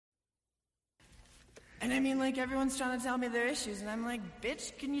And I mean, like, everyone's trying to tell me their issues, and I'm like,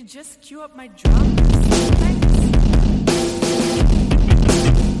 bitch, can you just cue up my drum?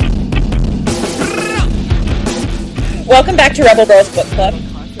 Welcome back to Rebel Girls Book Club.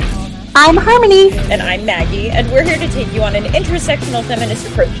 I'm Harmony. And I'm Maggie, and we're here to take you on an intersectional feminist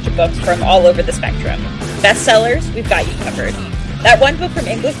approach to books from all over the spectrum. Bestsellers, we've got you covered. That one book from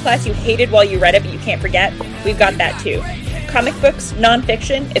English class you hated while you read it but you can't forget, we've got that too. Comic books,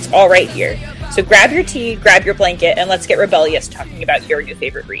 nonfiction, it's all right here. So grab your tea, grab your blanket, and let's get rebellious talking about your new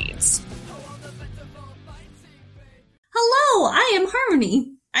favorite reads. Hello, I am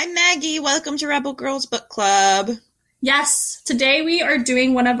Harmony. I'm Maggie. Welcome to Rebel Girls Book Club. Yes, today we are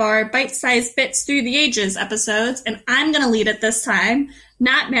doing one of our bite-sized bits through the ages episodes, and I'm going to lead it this time,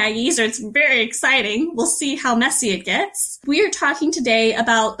 not Maggie, so it's very exciting. We'll see how messy it gets. We are talking today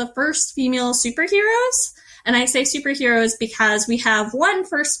about the first female superheroes, and I say superheroes because we have one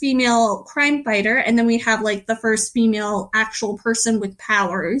first female crime fighter, and then we have like the first female actual person with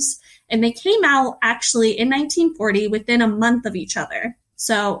powers, and they came out actually in 1940 within a month of each other.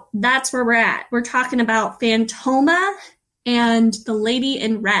 So that's where we're at. We're talking about Phantoma and the Lady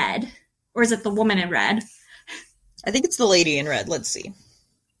in Red. Or is it the Woman in Red? I think it's the Lady in Red. Let's see.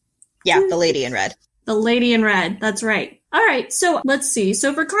 Yeah, the Lady in Red. The Lady in Red. That's right. All right, so let's see.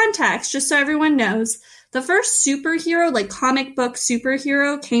 So for context, just so everyone knows, the first superhero, like comic book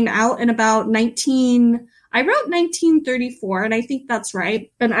superhero, came out in about I wrote 1934, and I think that's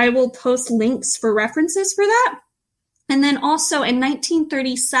right. And I will post links for references for that. And then also in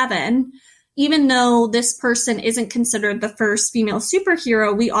 1937, even though this person isn't considered the first female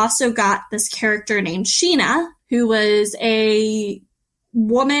superhero, we also got this character named Sheena, who was a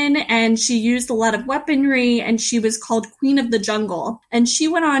woman, and she used a lot of weaponry, and she was called Queen of the Jungle. And she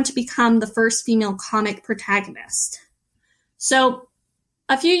went on to become the first female comic protagonist. So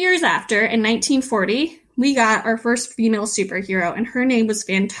a few years after, in 1940, we got our first female superhero, and her name was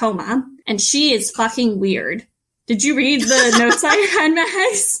Phantoma, and she is fucking weird. Did you read the notes I had,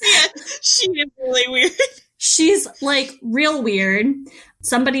 Max? Yeah, she is really weird. She's, like, real weird.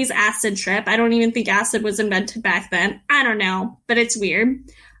 Somebody's acid trip. I don't even think acid was invented back then. I don't know, but it's weird.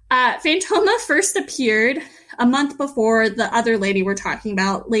 Phantoma first appeared a month before the other lady we're talking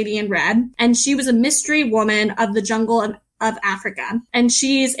about, Lady in Red, and she was a mystery woman of the jungle of Africa. And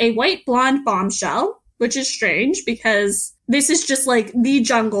she's a white blonde bombshell, which is strange because this is just, like, the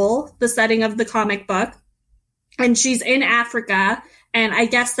jungle, the setting of the comic book. And she's in Africa, and I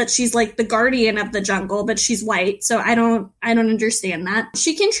guess that she's like the guardian of the jungle, but she's white, so I don't understand that.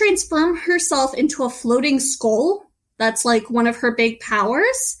 She can transform herself into a floating skull. That's like one of her big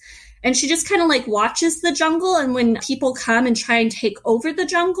powers. And she just kind of like watches the jungle, and when people come and try and take over the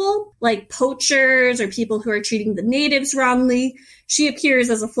jungle, like poachers or people who are treating the natives wrongly, she appears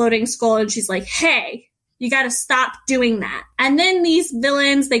as a floating skull, and she's like, hey, you gotta stop doing that. And then these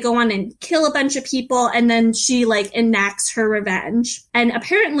villains, they go on and kill a bunch of people, and then she, like, enacts her revenge. And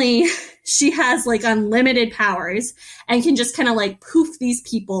apparently, she has, like, unlimited powers and can just kind of, like, poof these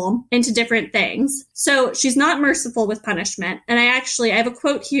people into different things. So she's not merciful with punishment. And I have a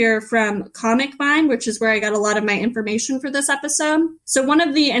quote here from Comic Vine, which is where I got a lot of my information for this episode. So one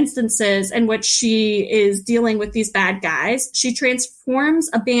of the instances in which she is dealing with these bad guys, she transforms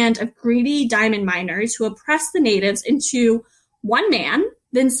a band of greedy diamond miners who oppress the natives into one man,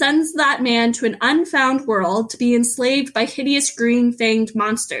 then sends that man to an unfound world to be enslaved by hideous green-fanged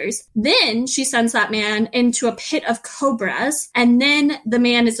monsters. Then she sends that man into a pit of cobras, and then the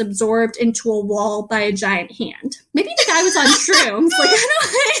man is absorbed into a wall by a giant hand. Maybe the guy was on shrooms. Like, I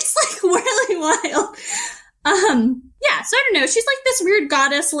don't know, it's like really wild. Yeah, so I don't know. She's like this weird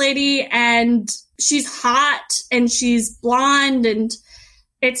goddess lady, and she's hot, and she's blonde, and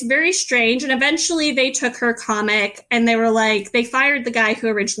it's very strange, and eventually they took her comic, and they were like, they fired the guy who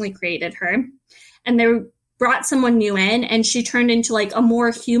originally created her, and they brought someone new in, and she turned into, like, a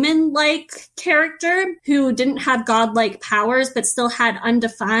more human-like character who didn't have godlike powers, but still had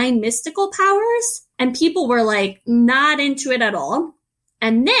undefined mystical powers, and people were, like, not into it at all.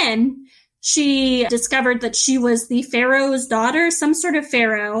 And then she discovered that she was the pharaoh's daughter, some sort of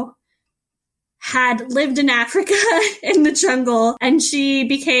pharaoh, had lived in Africa in the jungle, and she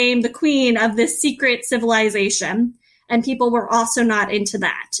became the queen of this secret civilization. And people were also not into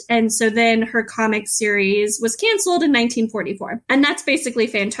that. And so then her comic series was canceled in 1944. And that's basically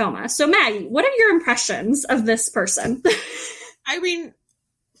Phantoma. So Maggie, what are your impressions of this person? I mean,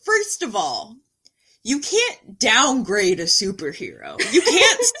 first of all, you can't downgrade a superhero. You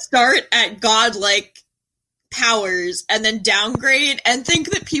can't start at godlike powers and then downgrade and think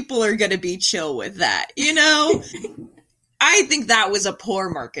that people are going to be chill with that, you know? I think that was a poor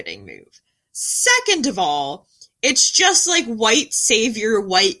marketing move. Second of all, it's just like white savior,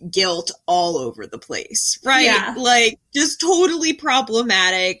 white guilt all over the place, right? Yeah. Like, just totally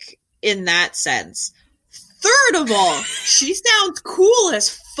problematic in that sense. Third of all, she sounds cool as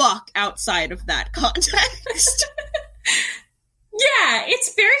fuck outside of that context. Yeah,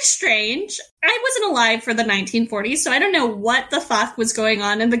 it's very strange. I wasn't alive for the 1940s, so I don't know what the fuck was going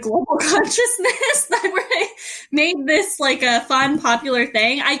on in the global consciousness that made this like a fun, popular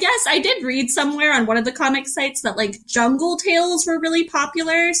thing. I guess I did read somewhere on one of the comic sites that like jungle tales were really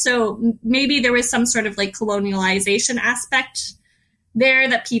popular, so maybe there was some sort of like colonialization aspect there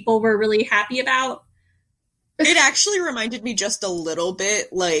that people were really happy about. It actually reminded me just a little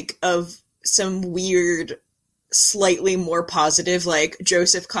bit like of some weird, slightly more positive, like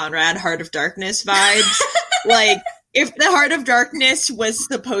Joseph Conrad Heart of Darkness vibes. Like, if the Heart of Darkness was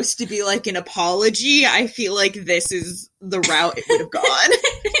supposed to be like an apology, I feel like this is the route it would have gone.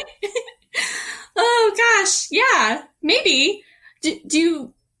 Oh gosh, yeah, maybe.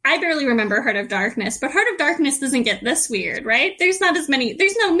 I barely remember Heart of Darkness, but Heart of Darkness doesn't get this weird, right? There's no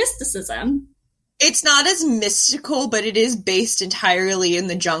mysticism. It's not as mystical, but it is based entirely in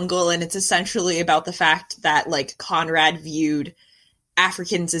the jungle, and it's essentially about the fact that, like, Conrad viewed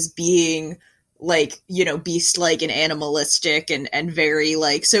Africans as being, like, you know, beast-like and animalistic and very,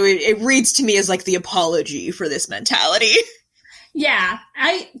 like, so it reads to me as, like, the apology for this mentality. Yeah,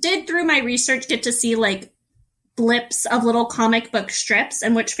 I did, through my research, get to see, like, blips of little comic book strips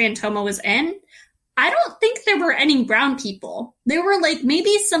in which Phantoma was in. I don't think there were any brown people. There were, like,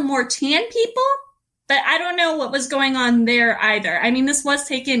 maybe some more tan people, but I don't know what was going on there either. I mean, this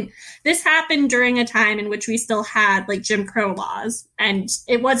happened during a time in which we still had, like, Jim Crow laws, and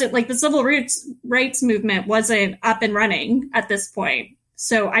it wasn't, like, the civil rights movement wasn't up and running at this point.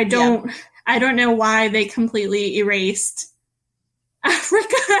 So I don't know why they completely erased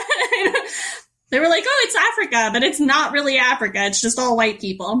Africa. They were like, oh, it's Africa, but it's not really Africa. It's just all white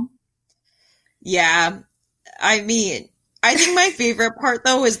people. Yeah. I mean, I think my favorite part,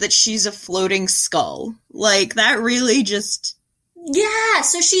 though, is that she's a floating skull. Like, that really just... Yeah,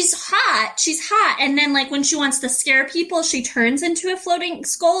 so she's hot, and then, like, when she wants to scare people, she turns into a floating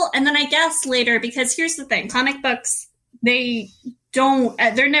skull, and then I guess later, because here's the thing, comic books, they're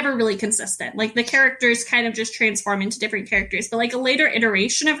never really consistent. Like, the characters kind of just transform into different characters, but, like, a later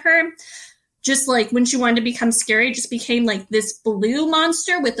iteration of her, just, like, when she wanted to become scary, just became, like, this blue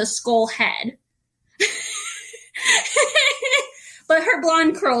monster with a skull head. But her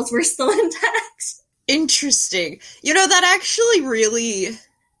blonde curls were still intact. Interesting. You know, that actually really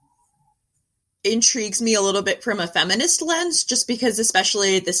intrigues me a little bit from a feminist lens, just because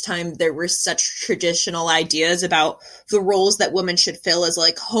especially at this time there were such traditional ideas about the roles that women should fill as,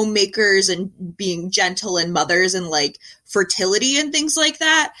 like, homemakers and being gentle and mothers and, like, fertility and things like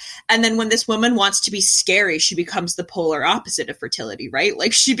that. And then when this woman wants to be scary, she becomes the polar opposite of fertility, right?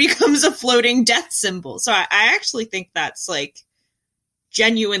 Like, she becomes a floating death symbol. So I actually think that's, like,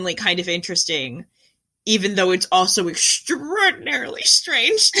 genuinely kind of interesting, even though it's also extraordinarily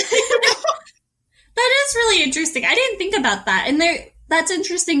strange to think about. That is really interesting. I didn't think about that. And that's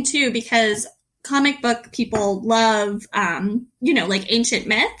interesting, too, because comic book people love, like ancient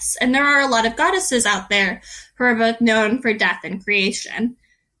myths. And there are a lot of goddesses out there who are both known for death and creation.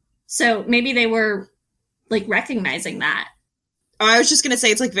 So maybe they were, like, recognizing that. Oh, I was just going to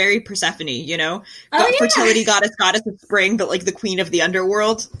say it's, like, very Persephone, you know? Fertility goddess of spring, but, like, the queen of the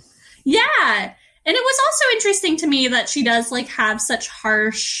underworld. Yeah. And it was also interesting to me that she does, like, have such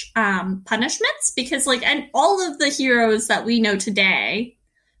harsh punishments because, like, and all of the heroes that we know today,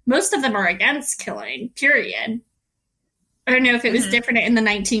 most of them are against killing, period. I don't know if it was different in the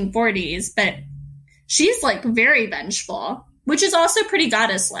 1940s, but she's, like, very vengeful, which is also pretty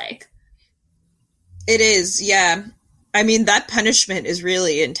goddess-like. It is, yeah. I mean, that punishment is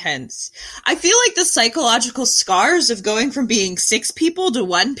really intense. I feel like the psychological scars of going from being 6 people to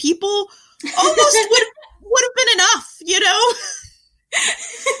 1 people almost would have been enough, you know?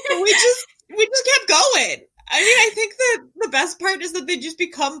 we just kept going. I mean, I think that the best part is that they just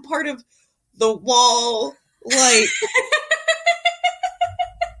become part of the wall, like...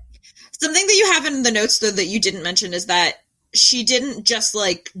 Something that you have in the notes, though, that you didn't mention is that she didn't just,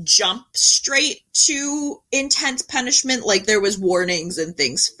 like, jump straight to intense punishment. Like, there was warnings and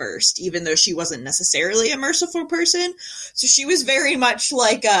things first, even though she wasn't necessarily a merciful person. So she was very much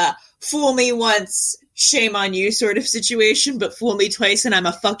like a fool me once, shame on you sort of situation, but fool me twice and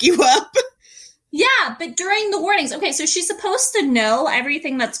I'ma fuck you up. Yeah, but during the warnings, okay, so she's supposed to know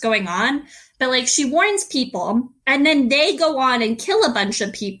everything that's going on, but, like, she warns people, and then they go on and kill a bunch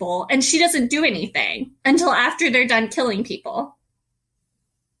of people, and she doesn't do anything until after they're done killing people.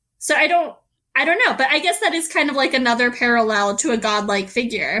 So I don't know, but I guess that is kind of like another parallel to a godlike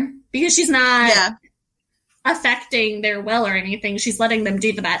figure, because she's not affecting their will or anything. She's letting them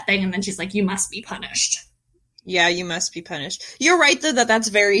do the bad thing, and then she's like, you must be punished. Yeah, you must be punished. You're right, though, that's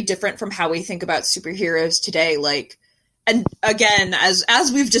very different from how we think about superheroes today. Like, and again,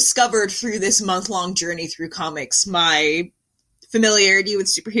 as we've discovered through this month-long journey through comics, my familiarity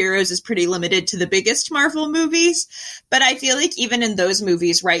with superheroes is pretty limited to the biggest Marvel movies. But I feel like even in those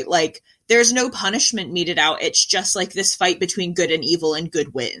movies, right, like, there's no punishment meted out. It's just like this fight between good and evil, and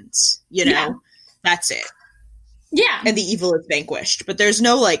good wins. You know? Yeah. That's it. Yeah. And the evil is vanquished. But there's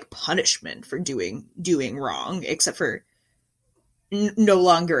no, like, punishment for doing wrong, except for no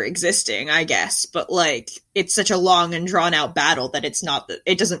longer existing, I guess. But, like, it's such a long and drawn-out battle that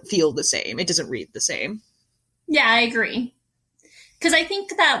it doesn't feel the same. It doesn't read the same. Yeah, I agree. Because I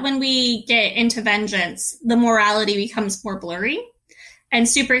think that when we get into vengeance, the morality becomes more blurry. And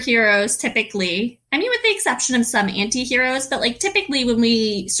superheroes typically, I mean, with the exception of some anti-heroes, but like typically when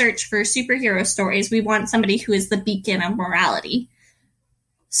we search for superhero stories, we want somebody who is the beacon of morality.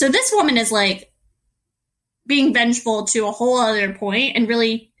 So this woman is like being vengeful to a whole other point, and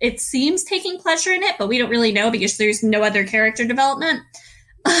really it seems taking pleasure in it, but we don't really know because there's no other character development.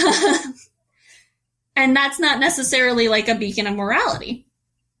 And that's not necessarily like a beacon of morality.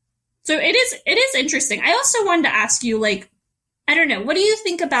 So it is interesting. I also wanted to ask you, like, I don't know, what do you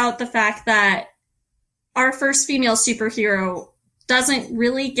think about the fact that our first female superhero doesn't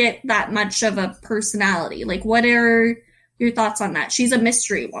really get that much of a personality? Like, what are your thoughts on that? She's a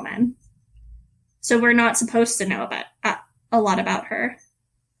mystery woman. So we're not supposed to know about a lot about her.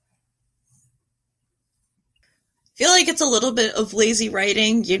 I feel like it's a little bit of lazy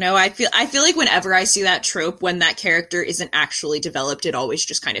writing, you know. I feel like whenever I see that trope, when that character isn't actually developed, it always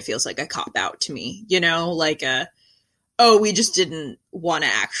just kind of feels like a cop-out to me, you know? Like we just didn't want to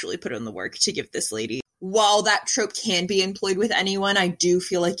actually put in the work to give this lady. While that trope can be employed with anyone, I do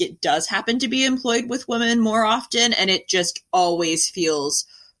feel like it does happen to be employed with women more often, and it just always feels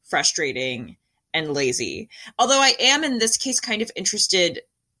frustrating and lazy. Although I am, in this case, kind of interested,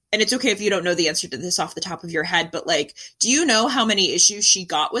 and it's okay if you don't know the answer to this off the top of your head, but, like, do you know how many issues she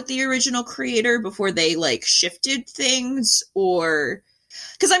got with the original creator before they, like, shifted things? Or,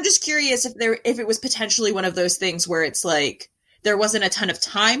 because I'm just curious if it was potentially one of those things where it's like there wasn't a ton of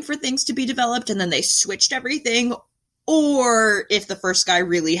time for things to be developed and then they switched everything, or if the first guy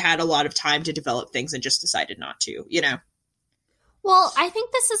really had a lot of time to develop things and just decided not to, you know? Well, I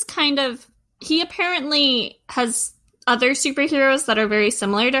think this is kind of, he apparently has other superheroes that are very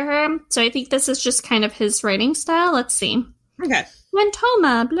similar to her, so I think this is just kind of his writing style. Let's see. Okay. When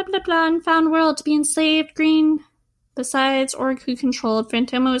Toma, blah blah blah, and found world to be enslaved, Green, besides Org who controlled,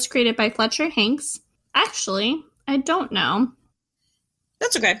 Phantoma was created by Fletcher Hanks. Actually, I don't know.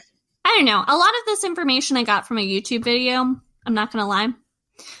 That's okay. I don't know. A lot of this information I got from a YouTube video. I'm not going to lie.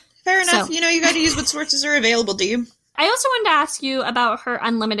 Fair enough. So, you know, you got to use what sources are available to you. I also wanted to ask you about her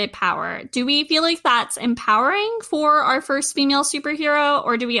unlimited power. Do we feel like that's empowering for our first female superhero,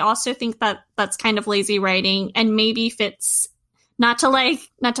 or do we also think that that's kind of lazy writing and maybe fits, not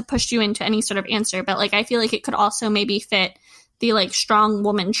to push you into any sort of answer, but like I feel like it could also maybe fit the like strong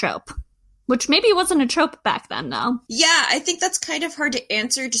woman trope, which maybe wasn't a trope back then though. Yeah, I think that's kind of hard to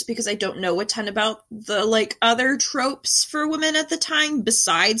answer just because I don't know a ton about the like other tropes for women at the time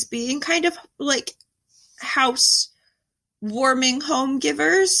besides being kind of like house warming home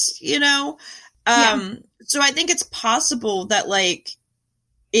givers, you know? So I think it's possible that like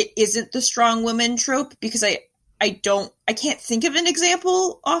it isn't the strong woman trope because I can't think of an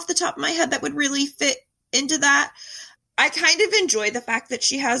example off the top of my head that would really fit into that. I kind of enjoy the fact that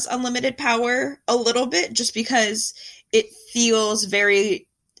she has unlimited power a little bit just because it feels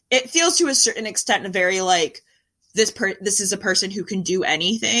to a certain extent very like this is a person who can do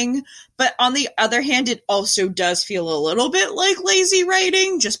anything. But on the other hand, it also does feel a little bit like lazy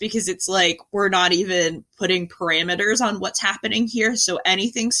writing just because it's like we're not even putting parameters on what's happening here. So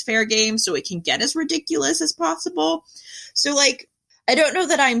anything's fair game so it can get as ridiculous as possible. So like, I don't know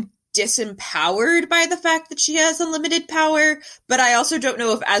that I'm disempowered by the fact that she has unlimited power, but I also don't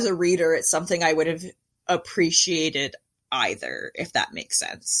know if as a reader it's something I would have appreciated either, if that makes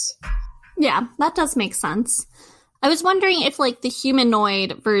sense. Yeah, that does make sense. I was wondering if like the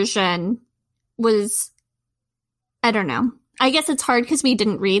humanoid version was, I don't know. I guess it's hard because we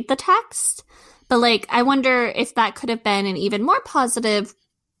didn't read the text, but like I wonder if that could have been an even more positive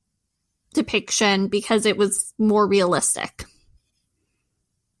depiction because it was more realistic.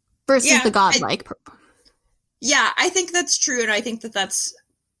 Versus the godlike. Yeah, I think that's true, and I think that that's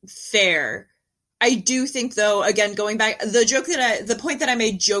fair. I do think, though, again, going back, the point that I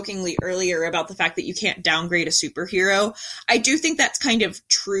made jokingly earlier about the fact that you can't downgrade a superhero, I do think that's kind of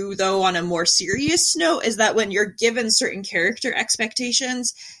true, though, on a more serious note, is that when you're given certain character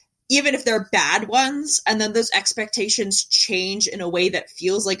expectations, even if they're bad ones, and then those expectations change in a way that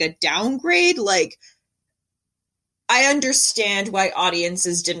feels like a downgrade, like, I understand why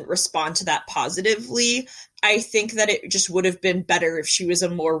audiences didn't respond to that positively. I think that it just would have been better if she was a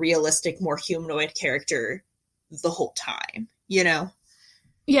more realistic, more humanoid character the whole time, you know?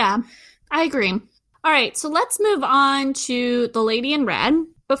 Yeah, I agree. All right, so let's move on to the Lady in Red.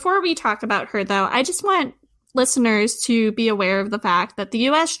 Before we talk about her, though, I just want listeners to be aware of the fact that the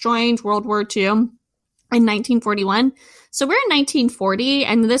U.S. joined World War II in 1941. So we're in 1940,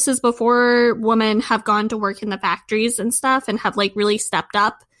 and this is before women have gone to work in the factories and stuff and have, like, really stepped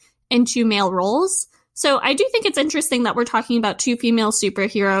up into male roles. So I do think it's interesting that we're talking about two female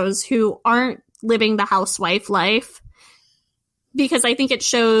superheroes who aren't living the housewife life, because I think it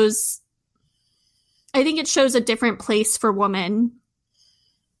shows a different place for women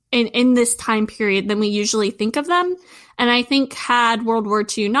in this time period than we usually think of them. And I think had World War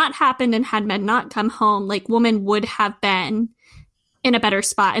II not happened and had men not come home, like, women would have been in a better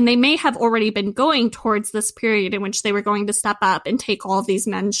spot. And they may have already been going towards this period in which they were going to step up and take all of these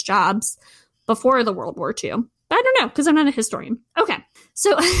men's jobs before the World War II. But I don't know, because I'm not a historian. Okay,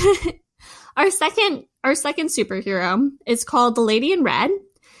 so our second superhero is called the Lady in Red,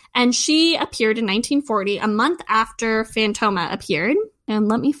 and she appeared in 1940, a month after Phantoma appeared. And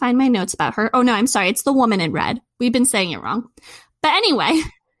let me find my notes about her. Oh, no, I'm sorry. It's the Woman in Red. We've been saying it wrong. But anyway,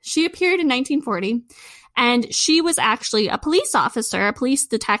 she appeared in 1940, and she was actually a police officer, a police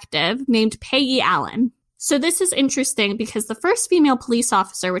detective named Peggy Allen. So this is interesting because the first female police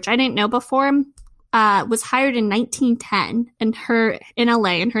officer, which I didn't know before, was hired in 1910 in LA,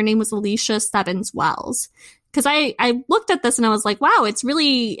 and her name was Alicia Stebbins Wells. Because I looked at this and I was like, wow, it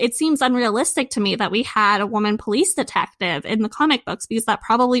seems unrealistic to me that we had a woman police detective in the comic books, because that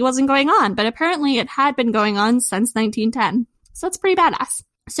probably wasn't going on. But apparently it had been going on since 1910. So that's pretty badass.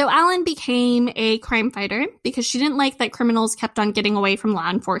 So Allen became a crime fighter because she didn't like that criminals kept on getting away from law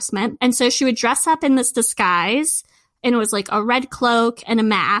enforcement. And so she would dress up in this disguise, and it was like a red cloak and a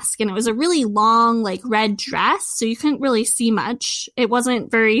mask, and it was a really long, like, red dress, so you couldn't really see much. It wasn't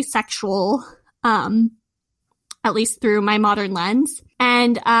very sexual, at least through my modern lens.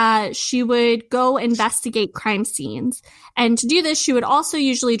 And she would go investigate crime scenes. And to do this, she would also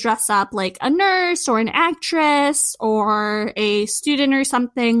usually dress up like a nurse or an actress or a student or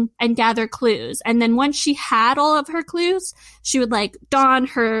something and gather clues. And then once she had all of her clues, she would, like, don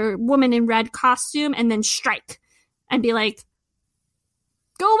her Woman in Red costume and then strike and be like,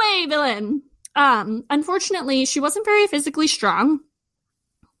 go away, villain. Unfortunately, she wasn't very physically strong.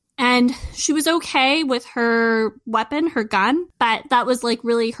 And she was okay with her weapon, her gun, but that was, like,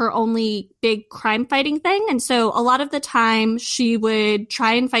 really her only big crime fighting thing. And so a lot of the time she would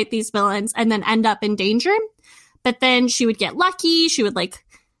try and fight these villains and then end up in danger. But then she would get lucky. She would, like,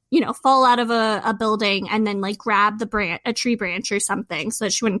 fall out of a building and then, like, grab a tree branch or something so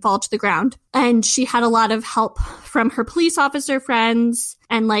that she wouldn't fall to the ground. And she had a lot of help from her police officer friends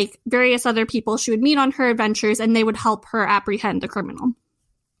and, like, various other people she would meet on her adventures, and they would help her apprehend the criminal.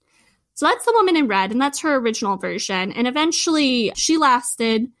 So that's the Woman in Red, and that's her original version. And eventually she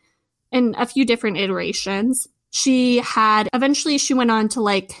lasted in a few different iterations. Eventually she went on to,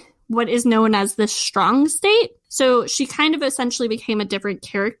 like, what is known as the Strong State. So she kind of essentially became a different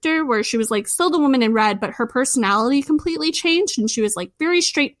character, where she was, like, still the Woman in Red, but her personality completely changed, and she was, like, very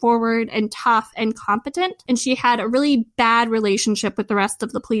straightforward and tough and competent, and she had a really bad relationship with the rest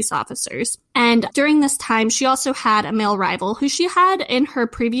of the police officers. And during this time, she also had a male rival who she had in her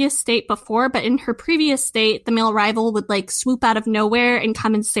previous state before, but in her previous state, the male rival would, like, swoop out of nowhere and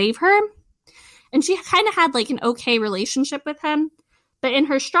come and save her. And she kind of had, like, an okay relationship with him. But in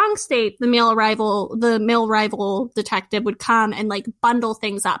her strong state, the male rival detective would come and, like, bundle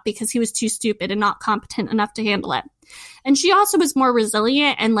things up because he was too stupid and not competent enough to handle it. And she also was more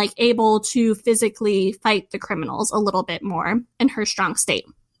resilient and, like, able to physically fight the criminals a little bit more in her strong state.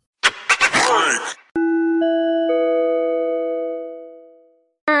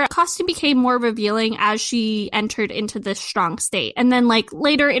 Her costume became more revealing as she entered into this strong state. And then, like,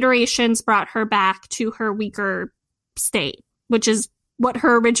 later iterations brought her back to her weaker state, which is what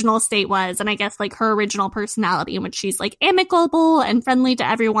her original state was, and I guess, like, her original personality, in which she's, like, amicable and friendly to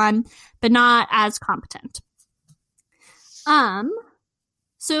everyone, but not as competent.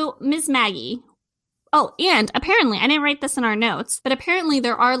 So Ms. Maggie. Oh, and apparently, I didn't write this in our notes, but apparently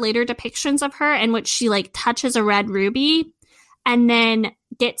there are later depictions of her in which she, like, touches a red ruby and then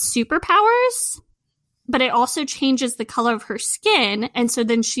gets superpowers. but it also changes the color of her skin. And so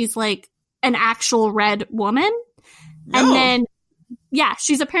then she's like an actual red woman. No. And then, yeah,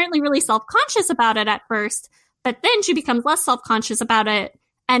 she's apparently really self-conscious about it at first, but then she becomes less self-conscious about it,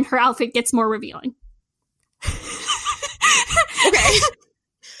 and her outfit gets more revealing. Okay.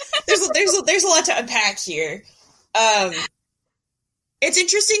 There's a lot to unpack here. It's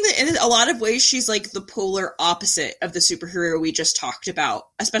interesting that in a lot of ways she's like the polar opposite of the superhero we just talked about,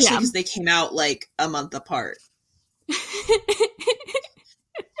 especially because they came out like a month apart.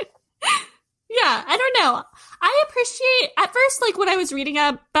 Yeah, I don't know. I appreciate, at first, like, when I was reading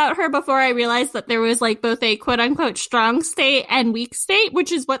about her before I realized that there was, like, both a quote-unquote strong state and weak state,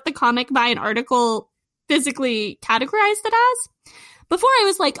 which is what the Comic Vine article physically categorized it as. Before I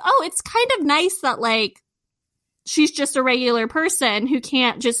was like, oh, it's kind of nice that, like, she's just a regular person who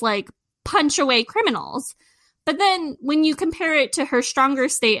can't just, like, punch away criminals. But then when you compare it to her stronger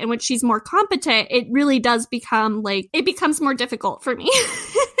state in which she's more competent, it really does become, like, it becomes more difficult for me.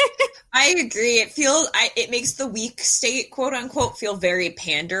 I agree. It makes the weak state, quote unquote, feel very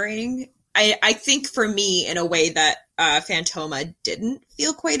pandering. I think for me, in a way that Phantoma didn't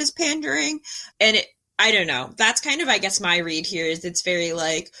feel quite as pandering. And I don't know. That's kind of, I guess, my read here is it's very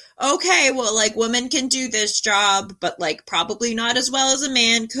like, okay, well, like, women can do this job, but, like, probably not as well as a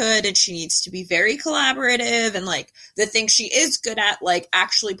man could, and she needs to be very collaborative, and, like, the thing she is good at, like,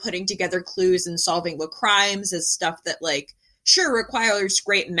 actually putting together clues and solving the crimes is stuff that, like, sure requires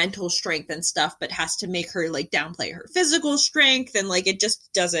great mental strength and stuff, but has to make her, like, downplay her physical strength, and, like, it just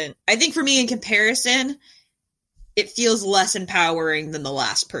doesn't. I think for me, in comparison, it feels less empowering than the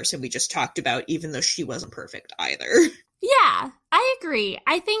last person we just talked about, even though she wasn't perfect either. Yeah, I agree.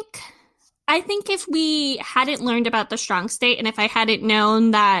 I think if we hadn't learned about the strong state, and if I hadn't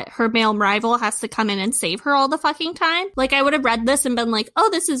known that her male rival has to come in and save her all the fucking time, like, I would have read this and been like, oh,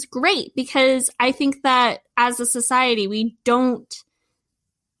 this is great, because I think that as a society, we don't,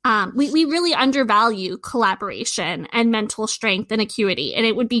 we really undervalue collaboration and mental strength and acuity, and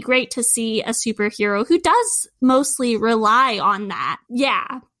it would be great to see a superhero who does mostly rely on that.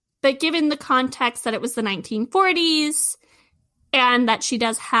 Yeah, but given the context that it was the 1940s, and that she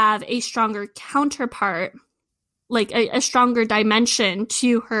does have a stronger counterpart, like a stronger dimension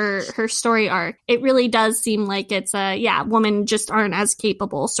to her story arc, it really does seem like it's women just aren't as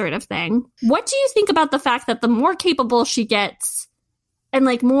capable sort of thing. What do you think about the fact that the more capable she gets, and,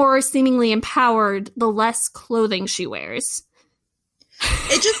 like, more seemingly empowered, the less clothing she wears?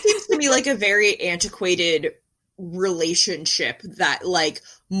 It just seems to me like a very antiquated relationship that, like,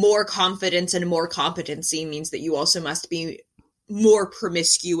 more confidence and more competency means that you also must be more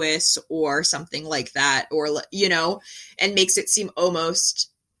promiscuous or something like that, or, you know, and makes it seem almost,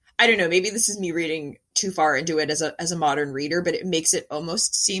 I don't know, maybe this is me reading too far into it as a modern reader, but it makes it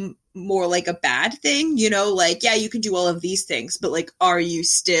almost seem more like a bad thing, you know, like, yeah, you can do all of these things, but, like, are you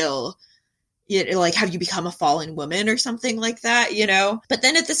still, you know, like, have you become a fallen woman or something like that, you know? But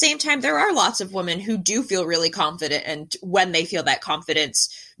then at the same time, there are lots of women who do feel really confident, and when they feel that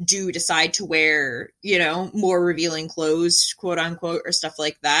confidence, do decide to wear, you know, more revealing clothes, quote unquote, or stuff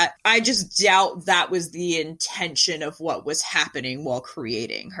like that. I just doubt that was the intention of what was happening while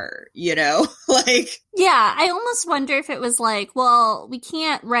creating her, you know? Like, yeah, I almost wonder if it was like, well, we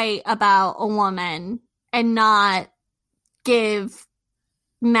can't write about a woman and not give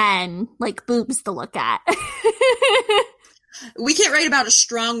men, like, boobs to look at. We can't write about a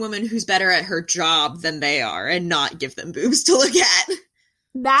strong woman who's better at her job than they are and not give them boobs to look at.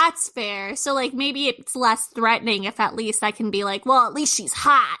 That's fair. So, like, maybe it's less threatening if at least I can be like, well, at least she's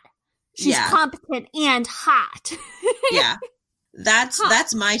hot. She's competent and hot. Yeah.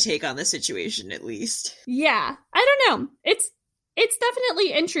 That's my take on the situation, at least. Yeah. I don't know. It's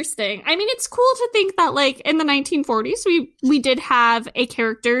definitely interesting. I mean, it's cool to think that, like, in the 1940s, we did have a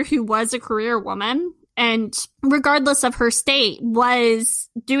character who was a career woman, and regardless of her state, was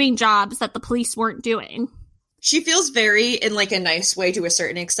doing jobs that the police weren't doing. She feels very, in, like, a nice way to a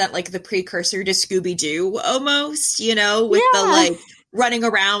certain extent, like the precursor to Scooby-Doo, almost, you know, with the, like, running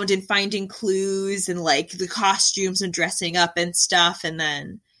around and finding clues and, like, the costumes and dressing up and stuff, and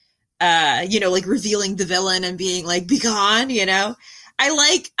then, you know, like, revealing the villain and being like, be gone, you know? I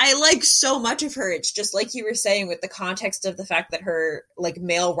like so much of her. It's just like you were saying, with the context of the fact that her, like,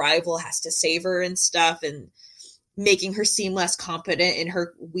 male rival has to save her and stuff, and making her seem less competent in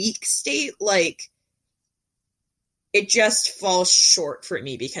her weak state, like, it just falls short for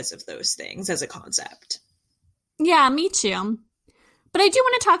me because of those things as a concept. Yeah, me too. But I do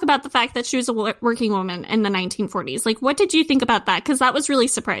want to talk about the fact that she was a working woman in the 1940s. Like, what did you think about that? Because that was really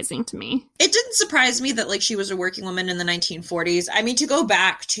surprising to me. It didn't surprise me that, like, she was a working woman in the 1940s. I mean, to go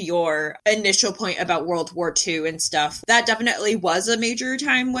back to your initial point about World War II and stuff, that definitely was a major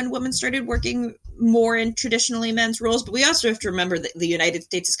time when women started working more in traditionally men's roles. But we also have to remember that the United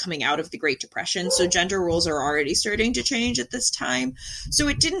States is coming out of the Great Depression, so gender roles are already starting to change at this time. So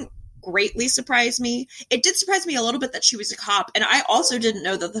it didn't greatly surprise me. It did surprise me a little bit that she was a cop, and I also didn't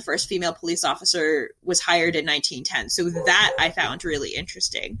know that the first female police officer was hired in 1910, so that I found really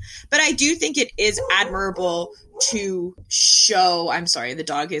interesting. But I do think it is admirable to show— I'm sorry, the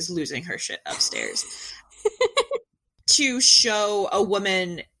dog is losing her shit upstairs. To show a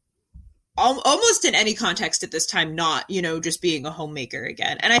woman almost in any context at this time, not, you know, just being a homemaker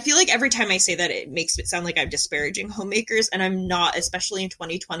again. And I feel like every time I say that, it makes it sound like I'm disparaging homemakers, and I'm not, especially in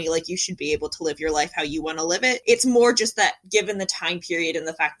 2020. Like, you should be able to live your life how you want to live it. It's more just that given the time period and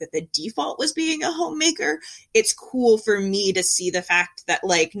the fact that the default was being a homemaker, it's cool for me to see the fact that,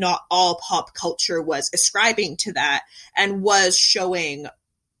 like, not all pop culture was ascribing to that and was showing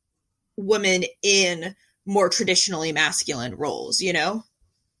women in more traditionally masculine roles, you know?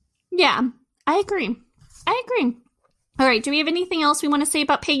 Yeah, I agree. All right, do we have anything else we want to say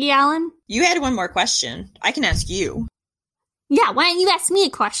about Peggy Allen? You had one more question. I can ask you. Yeah, why don't you ask me a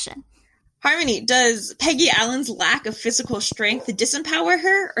question? Harmony, does Peggy Allen's lack of physical strength disempower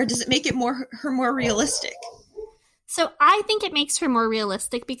her, or does it make it more realistic? So I think it makes her more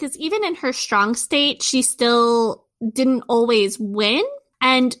realistic, because even in her strong state, she still didn't always win.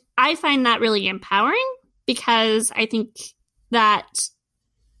 And I find that really empowering, because I think that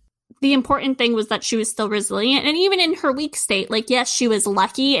the important thing was that she was still resilient. And even in her weak state, like, yes, she was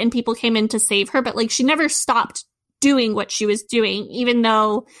lucky and people came in to save her, but, like, she never stopped doing what she was doing, even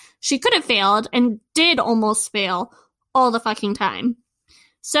though she could have failed and did almost fail all the fucking time.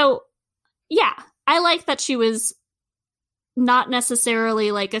 So, yeah, I like that she was not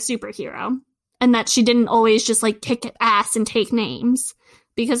necessarily, like, a superhero, and that she didn't always just, like, kick ass and take names.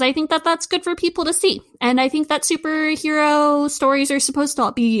 Because I think that that's good for people to see. And I think that superhero stories are supposed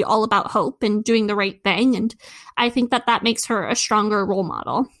to be all about hope and doing the right thing. And I think that that makes her a stronger role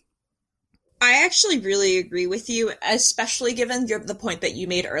model. I actually really agree with you, especially given the point that you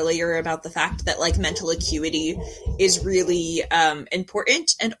made earlier about the fact that, like, mental acuity is really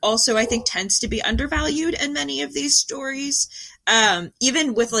important, and also I think tends to be undervalued in many of these stories.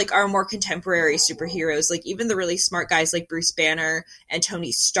 Even with, like, our more contemporary superheroes, like, even the really smart guys like Bruce Banner and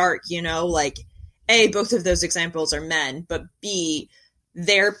Tony Stark, you know, like, A, both of those examples are men, but B,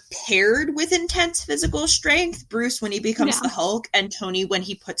 they're paired with intense physical strength. Bruce when he becomes the Hulk, and Tony when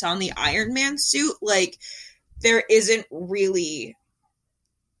he puts on the Iron Man suit. Like, there isn't really,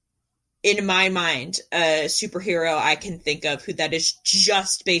 in my mind, a superhero I can think of who that is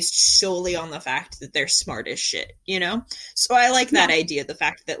just based solely on the fact that they're smart as shit, you know? So I like that idea, the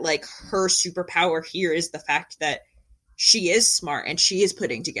fact that, like, her superpower here is the fact that she is smart and she is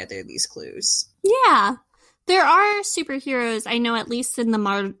putting together these clues. Yeah. There are superheroes, I know, at least in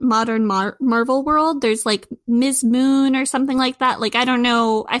the modern Marvel world. There's, like, Ms. Moon or something like that. Like, I don't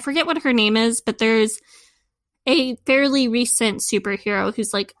know. I forget what her name is, but there's a fairly recent superhero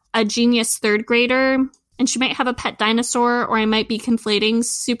who's, like, a genius third grader, and she might have a pet dinosaur, or I might be conflating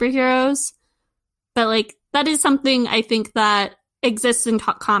superheroes. But, like, that is something I think that exists in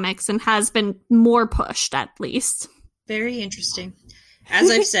comics and has been more pushed, at least. Very interesting. As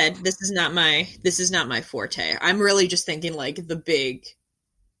I've said, this is not my forte. I'm really just thinking, like, the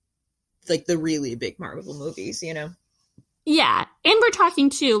really big Marvel movies, you know? Yeah, and we're talking,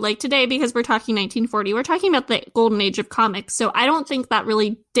 too, like, today, because we're talking 1940, we're talking about the golden age of comics, so I don't think that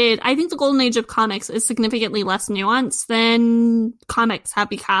really did— I think the golden age of comics is significantly less nuanced than comics have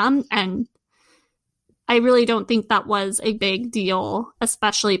become, and I really don't think that was a big deal,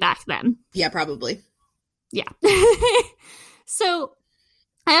 especially back then. Yeah, probably. Yeah. So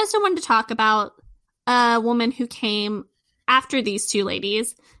I also wanted to talk about a woman who came after these two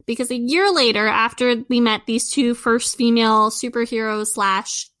ladies, because a year later, after we met these two first female superheroes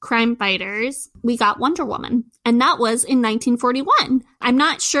 / crime fighters, we got Wonder Woman. And that was in 1941. I'm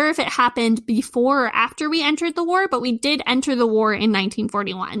not sure if it happened before or after we entered the war, but we did enter the war in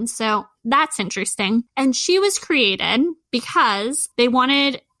 1941. So that's interesting. And she was created because they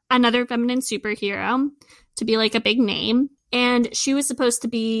wanted another feminine superhero to be, like, a big name. And she was supposed to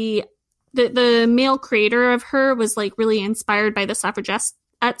be— the male creator of her was, like, really inspired by the suffragettes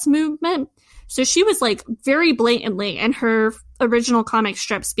movement. So she was, like, very blatantly in her original comic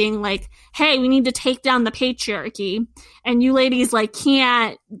strips being like, hey, we need to take down the patriarchy. And you ladies, like,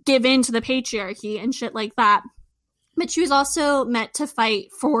 can't give in to the patriarchy and shit like that. but she was also meant to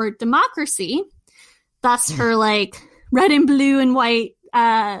fight for democracy, thus her like red and blue and white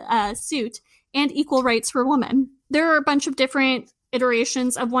suit, and equal rights for women. There are a bunch of different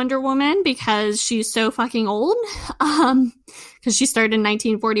iterations of Wonder Woman because she's so fucking old, because she started in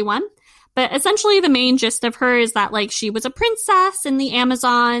 1941. But essentially the main gist of her is that like she was a princess in the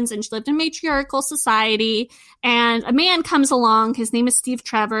Amazons and she lived in matriarchal society, and a man comes along, his name is Steve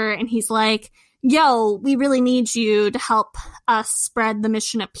Trevor, and he's like, yo, we really need you to help us spread the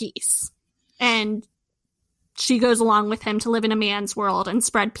mission of peace. And she goes along with him to live in a man's world and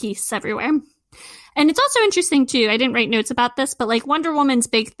spread peace everywhere. And it's also interesting too, I didn't write notes about this, but like Wonder Woman's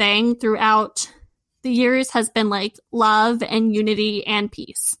big thing throughout the years has been like love and unity and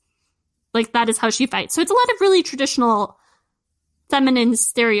peace. Like, that is how she fights. So it's a lot of really traditional feminine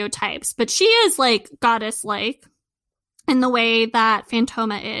stereotypes. But she is, like, goddess-like in the way that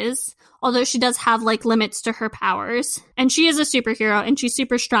Phantoma is. Although she does have, like, limits to her powers. And she is a superhero, and she's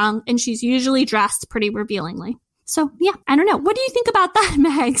super strong, and she's usually dressed pretty revealingly. So, yeah, I don't know. What do you think about that,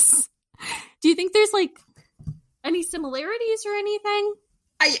 Megs? Do you think there's, like, any similarities or anything?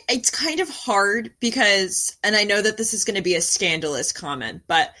 It's kind of hard because, and I know that this is going to be a scandalous comment,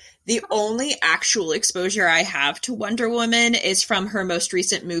 but the only actual exposure I have to Wonder Woman is from her most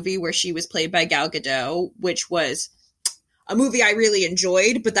recent movie where she was played by Gal Gadot, which was a movie I really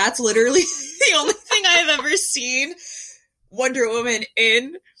enjoyed, but that's literally the only thing I've ever seen Wonder Woman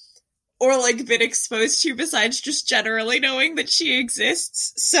in or like been exposed to besides just generally knowing that she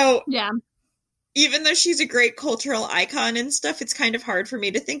exists. So yeah. Even though she's a great cultural icon and stuff, it's kind of hard for me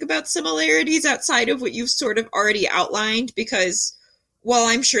to think about similarities outside of what you've sort of already outlined, because while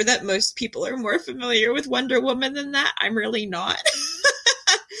I'm sure that most people are more familiar with Wonder Woman than that, I'm really not.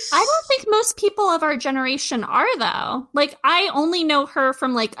 I don't think most people of our generation are, though. Like, I only know her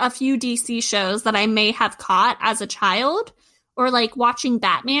from, like, a few DC shows that I may have caught as a child, or, like, watching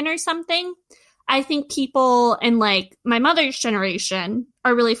Batman or something. I think people in, like, my mother's generation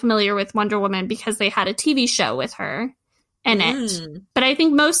are really familiar with Wonder Woman because they had a TV show with her in it. But I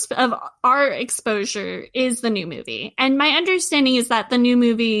think most of our exposure is the new movie. And my understanding is that the new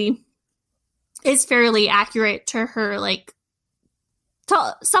movie is fairly accurate to her, like,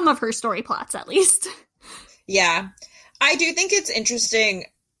 to some of her story plots, at least. Yeah. I do think it's interesting.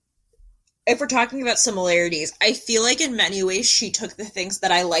 If we're talking about similarities, I feel like in many ways she took the things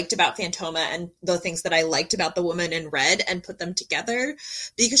that I liked about Phantoma and the things that I liked about the Woman in Red and put them together,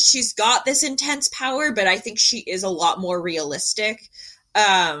 because she's got this intense power, but I think she is a lot more realistic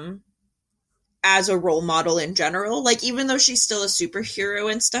as a role model in general. Like, even though she's still a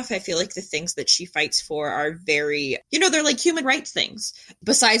superhero and stuff, I feel like the things that she fights for are very, you know, they're like human rights things.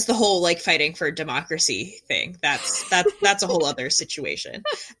 Besides the whole like fighting for democracy thing, that's a whole other situation.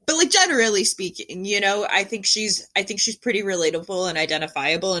 But like generally speaking, you know, I think she's pretty relatable and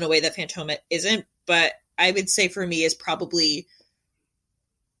identifiable in a way that Phantoma isn't. But I would say for me is probably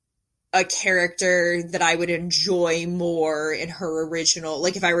a character that I would enjoy more in her original,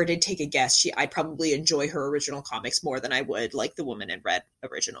 like if I were to take a guess, I'd probably enjoy her original comics more than I would like the Woman in Red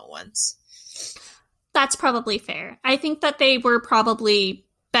original ones. That's probably fair. I think that they were probably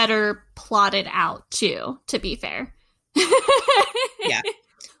better plotted out too, to be fair. Yeah.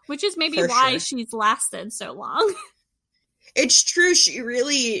 Which is maybe For why sure. she's lasted so long. It's true. She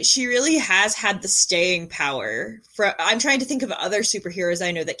really has had the staying power. I'm trying to think of other superheroes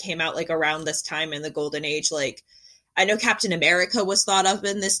I know that came out like around this time in the Golden Age. Like, I know Captain America was thought of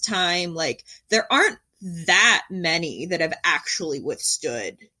in this time. Like, there aren't that many that have actually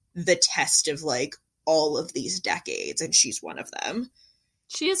withstood the test of like all of these decades, and she's one of them.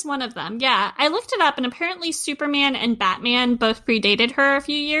 She is one of them. Yeah, I looked it up, and apparently Superman and Batman both predated her a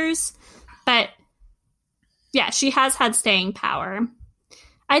few years, but yeah, she has had staying power.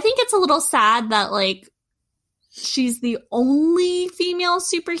 I think it's a little sad that, like, she's the only female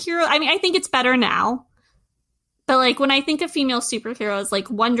superhero. I mean, I think it's better now. But, like, when I think of female superheroes, like,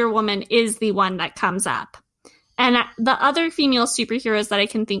 Wonder Woman is the one that comes up. And the other female superheroes that I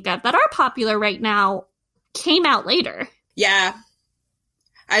can think of that are popular right now came out later. Yeah.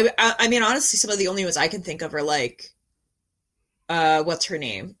 I mean, honestly, some of the only ones I can think of are, like, what's her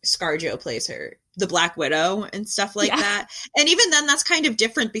name? ScarJo plays her. The Black Widow and stuff like that. And even then, that's kind of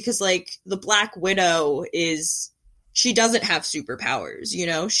different because, like, the Black Widow she doesn't have superpowers, you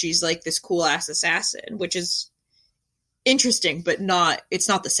know? She's, like, this cool-ass assassin, which is interesting, but it's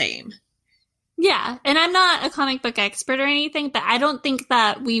not the same. Yeah, and I'm not a comic book expert or anything, but I don't think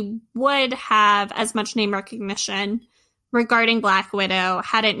that we would have as much name recognition regarding Black Widow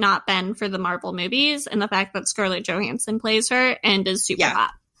had it not been for the Marvel movies and the fact that Scarlett Johansson plays her and is super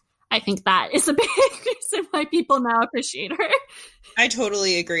hot. I think that is a big reason why people now appreciate her. I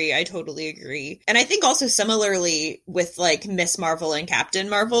totally agree. And I think also similarly with like Miss Marvel and Captain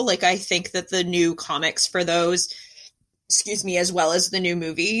Marvel, like I think that the new comics for those, as well as the new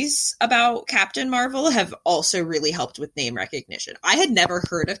movies about Captain Marvel have also really helped with name recognition. I had never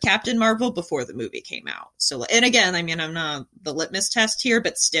heard of Captain Marvel before the movie came out. So, and again, I mean, I'm not the litmus test here,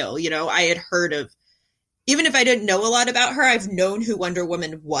 but still, you know, I had heard of, even if I didn't know a lot about her, I've known who Wonder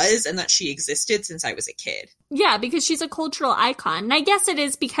Woman was and that she existed since I was a kid. Yeah, because she's a cultural icon. And I guess it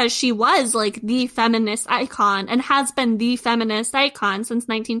is because she was like the feminist icon and has been the feminist icon since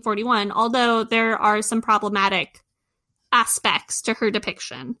 1941, although there are some problematic aspects to her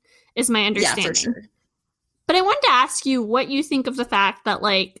depiction, is my understanding. Yeah, for sure. But I wanted to ask you what you think of the fact that,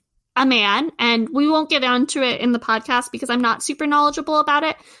 like, a man, and we won't get onto it in the podcast because I'm not super knowledgeable about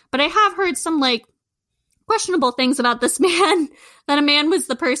it, but I have heard some, like, questionable things about this man, that a man was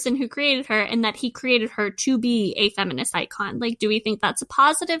the person who created her and that he created her to be a feminist icon. Like, do we think that's a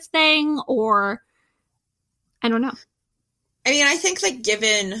positive thing, or I don't know. I mean, I think that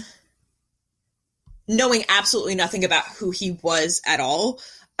given knowing absolutely nothing about who he was at all,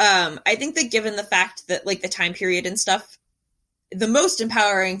 I think that given the fact that, like, the time period and stuff, the most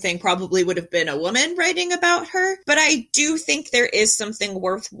empowering thing probably would have been a woman writing about her. But I do think there is something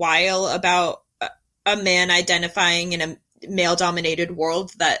worthwhile about a man identifying in a male-dominated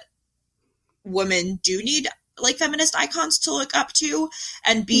world that women do need, like, feminist icons to look up to,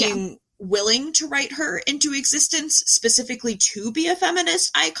 and being willing to write her into existence specifically to be a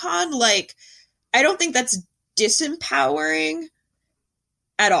feminist icon. Like, I don't think that's disempowering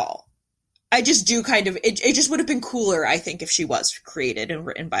at all. I just do kind of, it just would have been cooler, I think, if she was created and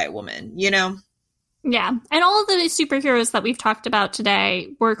written by a woman, you know? Yeah. And all of the superheroes that we've talked about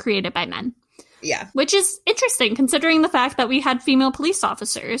today were created by men. Yeah. Which is interesting considering the fact that we had female police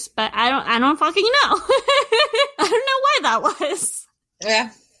officers, but I don't fucking know. I don't know why that was. Yeah.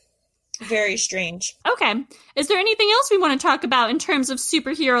 Very strange. Okay. Is there anything else we want to talk about in terms of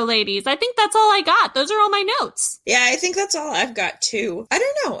superhero ladies? I think that's all I got. Those are all my notes. Yeah, I think that's all I've got too. I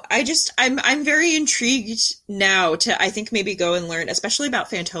don't know. I'm very intrigued now to, I think, maybe go and learn, especially about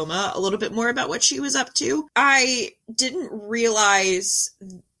Phantoma, a little bit more about what she was up to. I didn't realize,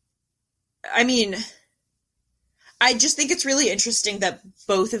 I mean, I just think it's really interesting that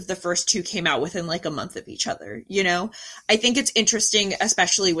both of the first two came out within like a month of each other, you know? I think it's interesting,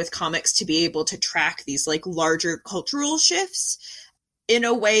 especially with comics, to be able to track these like larger cultural shifts in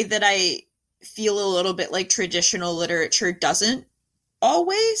a way that I feel a little bit like traditional literature doesn't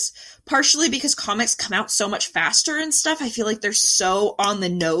always, partially because comics come out so much faster and stuff. I feel like they're so on the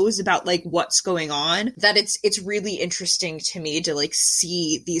nose about like what's going on that it's really interesting to me to like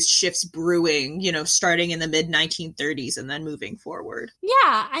see these shifts brewing, you know, starting in the mid 1930s and then moving forward.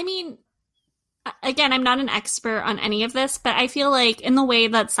 Yeah, I mean, again, I'm not an expert on any of this, but I feel like in the way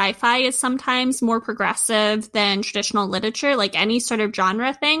that sci-fi is sometimes more progressive than traditional literature, like any sort of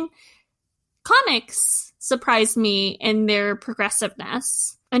genre thing, comics surprised me in their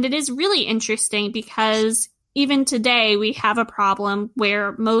progressiveness. And it is really interesting because even today we have a problem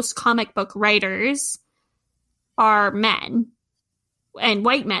where most comic book writers are men, and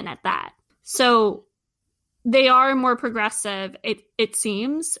white men at that. So they are more progressive, it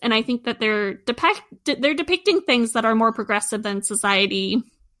seems, and I think that they're depicting things that are more progressive than society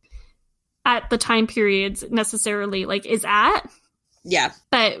at the time periods necessarily like is at. Yeah.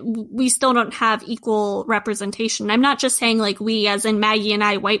 But we still don't have equal representation. I'm not just saying like we as in Maggie and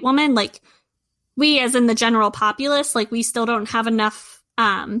I, white woman, like we as in the general populace, like we still don't have enough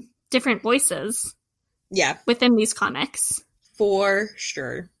different voices. Yeah. Within these comics. For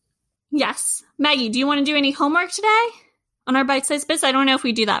sure. Yes. Maggie, do you want to do any homework today on our bite-sized bits? I don't know if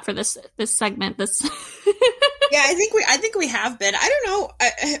we do that for this segment. Yeah, I think we have been. I don't know.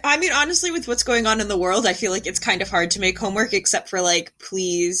 I mean, honestly, with what's going on in the world, I feel like it's kind of hard to make homework, except for like,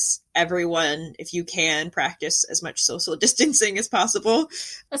 please, everyone, if you can, practice as much social distancing as possible.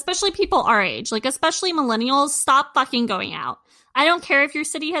 Especially people our age, like especially millennials, stop fucking going out. I don't care if your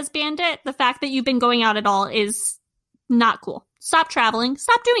city has banned it. The fact that you've been going out at all is not cool. Stop traveling.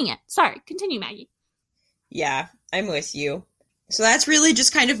 Stop doing it. Sorry. Continue, Maggie. Yeah, I'm with you. So that's really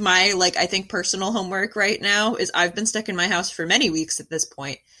just kind of my, like, I think personal homework right now is I've been stuck in my house for many weeks at this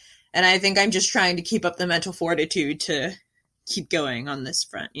point, and I think I'm just trying to keep up the mental fortitude to keep going on this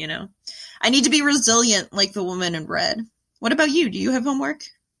front, you know? I need to be resilient like the woman in red. What about you? Do you have homework?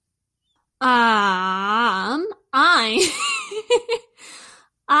 I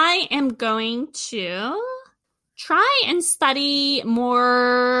am going to try and study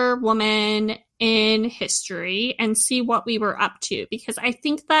more women in history and see what we were up to, because I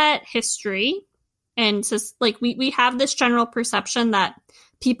think that history and just like we have this general perception that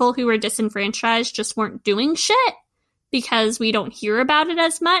people who were disenfranchised just weren't doing shit because we don't hear about it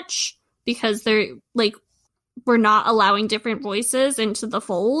as much, because they're like we're not allowing different voices into the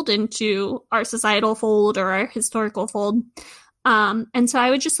fold, into our societal fold or our historical fold. And so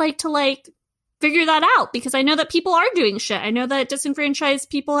I would just like to figure that out, because I know that people are doing shit. I know that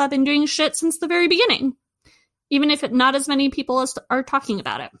disenfranchised people have been doing shit since the very beginning, even if not as many people are talking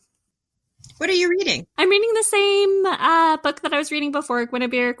about it. What are you reading? I'm reading the same book that I was reading before,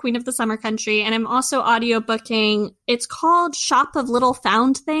 Guinevere, Queen of the Summer Country, and I'm also audiobooking. It's called Shop of Little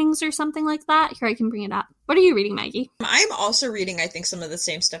Found Things or something like that. Here, I can bring it up. What are you reading, Maggie? I'm also reading, I think, some of the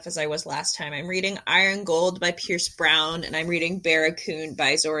same stuff as I was last time. I'm reading Iron Gold by Pierce Brown, and I'm reading Barracoon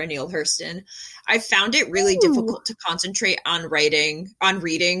by Zora Neale Hurston. I found it really difficult to concentrate on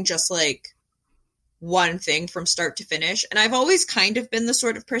reading just one thing from start to finish. And I've always kind of been the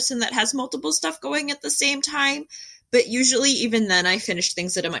sort of person that has multiple stuff going at the same time. But usually even then I finish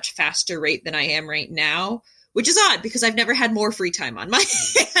things at a much faster rate than I am right now, which is odd because I've never had more free time on my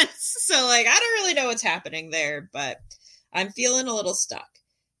hands. So I don't really know what's happening there, but I'm feeling a little stuck.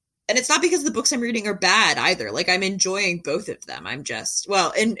 And it's not because the books I'm reading are bad either. I'm enjoying both of them. I'm just,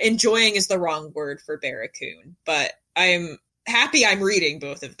 enjoying is the wrong word for Barracoon, but I'm happy I'm reading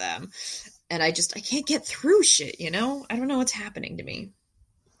both of them. And I can't get through shit, I don't know what's happening to me.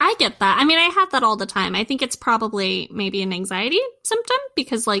 I get that. I mean, I have that all the time. I think it's probably maybe an anxiety symptom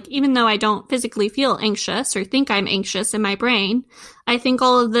because, even though I don't physically feel anxious or think I'm anxious in my brain, I think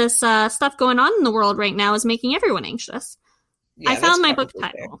all of this stuff going on in the world right now is making everyone anxious. Yeah, I found my book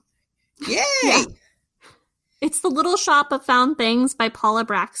title. Yay! Yeah. It's The Little Shop of Found Things by Paula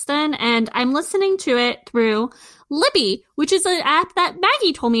Braxton, and I'm listening to it through Libby, which is an app that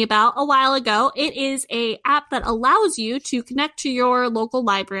Maggie told me about a while ago. It is an app that allows you to connect to your local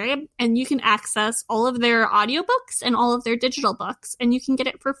library, and you can access all of their audiobooks and all of their digital books, and you can get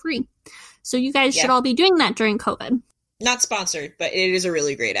it for free. So you guys should all be doing that during COVID. Not sponsored, but it is a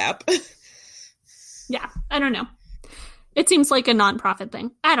really great app. Yeah, I don't know. It seems like a nonprofit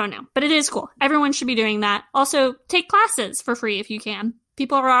thing. I don't know, but it is cool. Everyone should be doing that. Also, take classes for free if you can.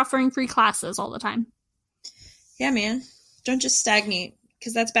 People are offering free classes all the time. Yeah, man. Don't just stagnate,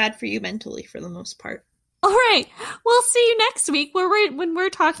 because that's bad for you mentally for the most part. All right. We'll see you next week when we're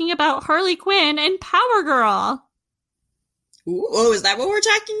talking about Harley Quinn and Power Girl. Ooh, oh, is that what we're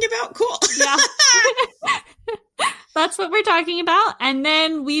talking about? Cool. Yeah. That's what we're talking about. And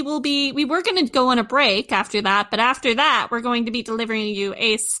then we were going to go on a break after that. But after that, we're going to be delivering you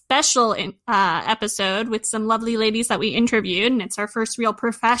a special episode with some lovely ladies that we interviewed. And it's our first real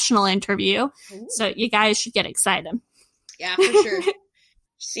professional interview. Ooh. So you guys should get excited. Yeah, for sure.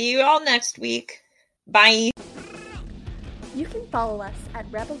 See you all next week. Bye. You can follow us at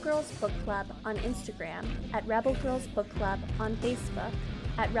Rebel Girls Book Club on Instagram, at Rebel Girls Book Club on Facebook,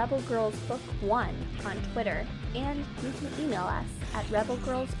 at Rebel Girls Book 1 on Twitter, and you can email us at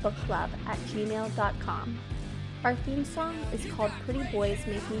rebelgirlsbookclub@gmail.com. Our theme song is called Pretty Boys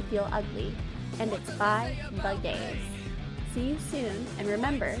Make Me Feel Ugly, and it's by The Gays. See you soon, and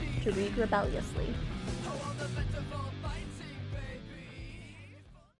remember to read rebelliously.